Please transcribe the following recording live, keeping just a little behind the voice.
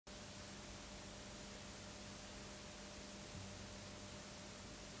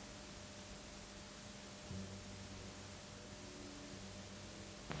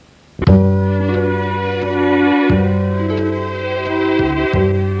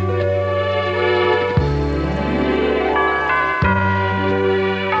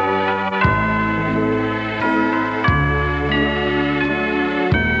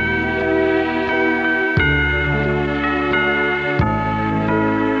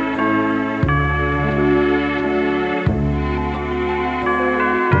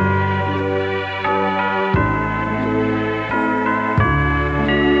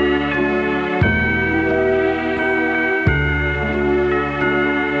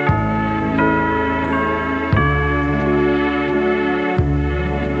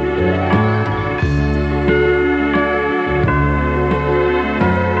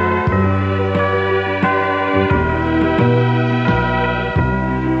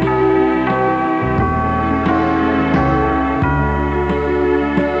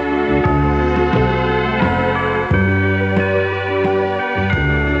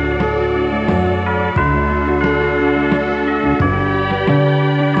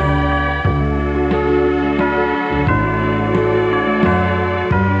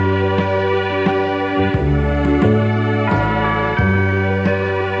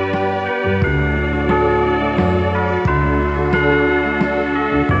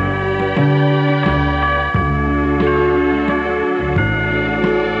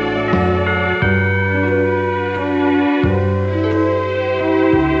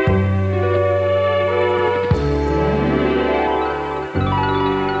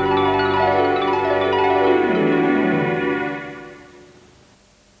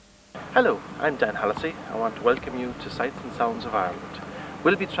I'm Dan Hallissey. I want to welcome you to Sights and Sounds of Ireland.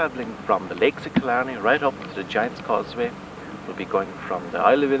 We'll be travelling from the lakes of Killarney right up to the Giant's Causeway. We'll be going from the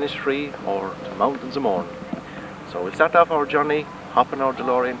Isle of Innisfree or to the mountains of Mourne. So we'll start off our journey, hop in our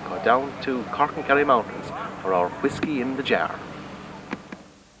Delorean, go down to Cork and Kerry Mountains for our whiskey in the jar.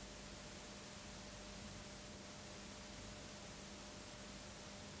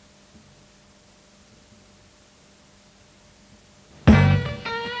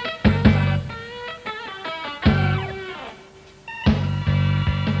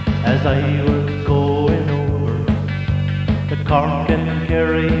 As I was going over the Cork and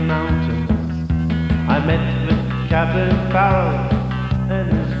Kerry Mountains, I met with Captain Farrell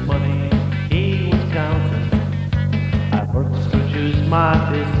and his money he was counting. I first produced my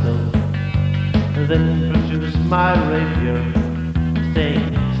pistol, then produced my rapier,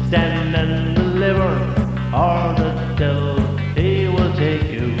 saying, stand and deliver, or the devil he will take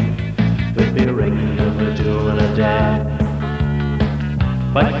you. With me ring of a jewel and a dab.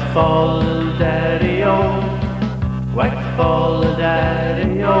 Whack fall, daddy-o, whack fall,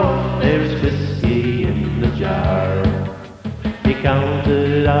 daddy-o, there's whiskey in the jar. He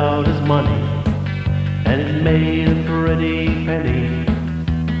counted out his money, and it made a pretty penny.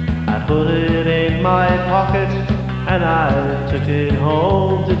 I put it in my pocket, and I took it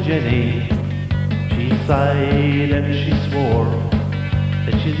home to Jenny. She sighed and she swore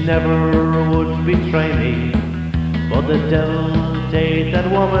that she never would betray me, but the devil take that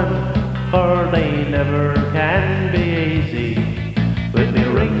woman, for they never can be easy. With me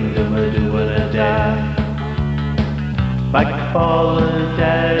ring them a doing a da. Whack fall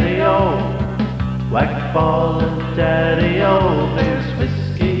daddy-o, whack fall daddy-o, there's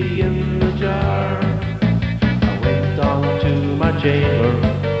whiskey in the jar. I went on to my chamber,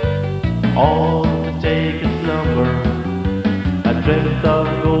 all to take a slumber. I dreamt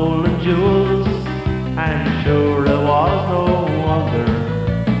of gold and jewels, and sure there was no wonder.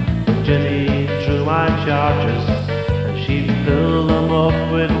 But Jenny drew my charges, and she filled them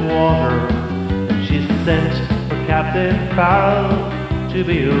up with water. And she sent for Captain Farrell to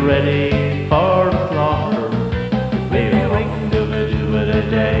be ready for the slaughter. May ring do it a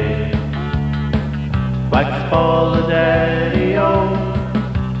day. Whack for the daddy-o,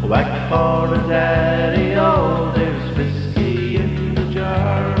 whack for the daddy-o, there's whiskey in the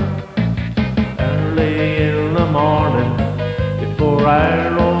jar. Early in the morning, before I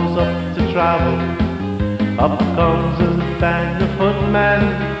rose up to travel, up comes a band of footmen,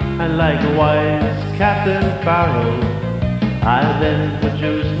 and likewise Captain Farrell. I then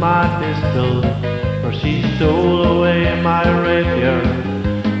produced my pistol, for she stole away my rapier.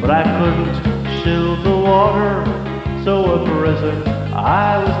 But I couldn't shield the water, so a prisoner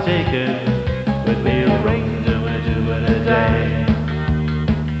I was taken. With me a ring do it a day.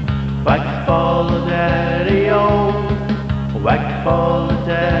 Whack fall daddy-o, whack fall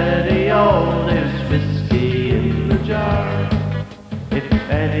daddy-o, there's whiskey in the jar. If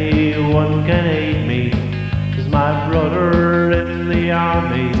anyone can aid me, 'tis my brother in the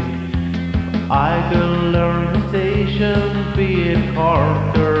army. I could learn the station, be it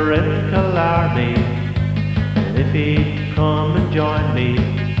Cork or in Killarney. And if he'd come and join me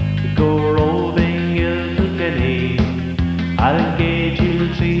to go roving in Kilkenny, I'll engage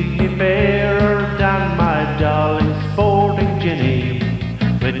he'll treat me fairer than my darling sporting Jenny.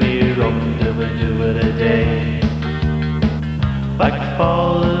 With me rum do it a day. Whack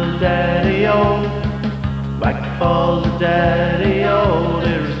fall daddy-o, whack fall daddy-o,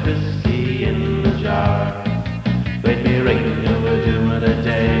 there's whiskey in the jar. With me ring do it a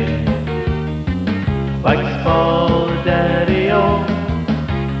day. Whack fall daddy-o,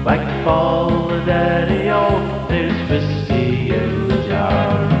 whack fall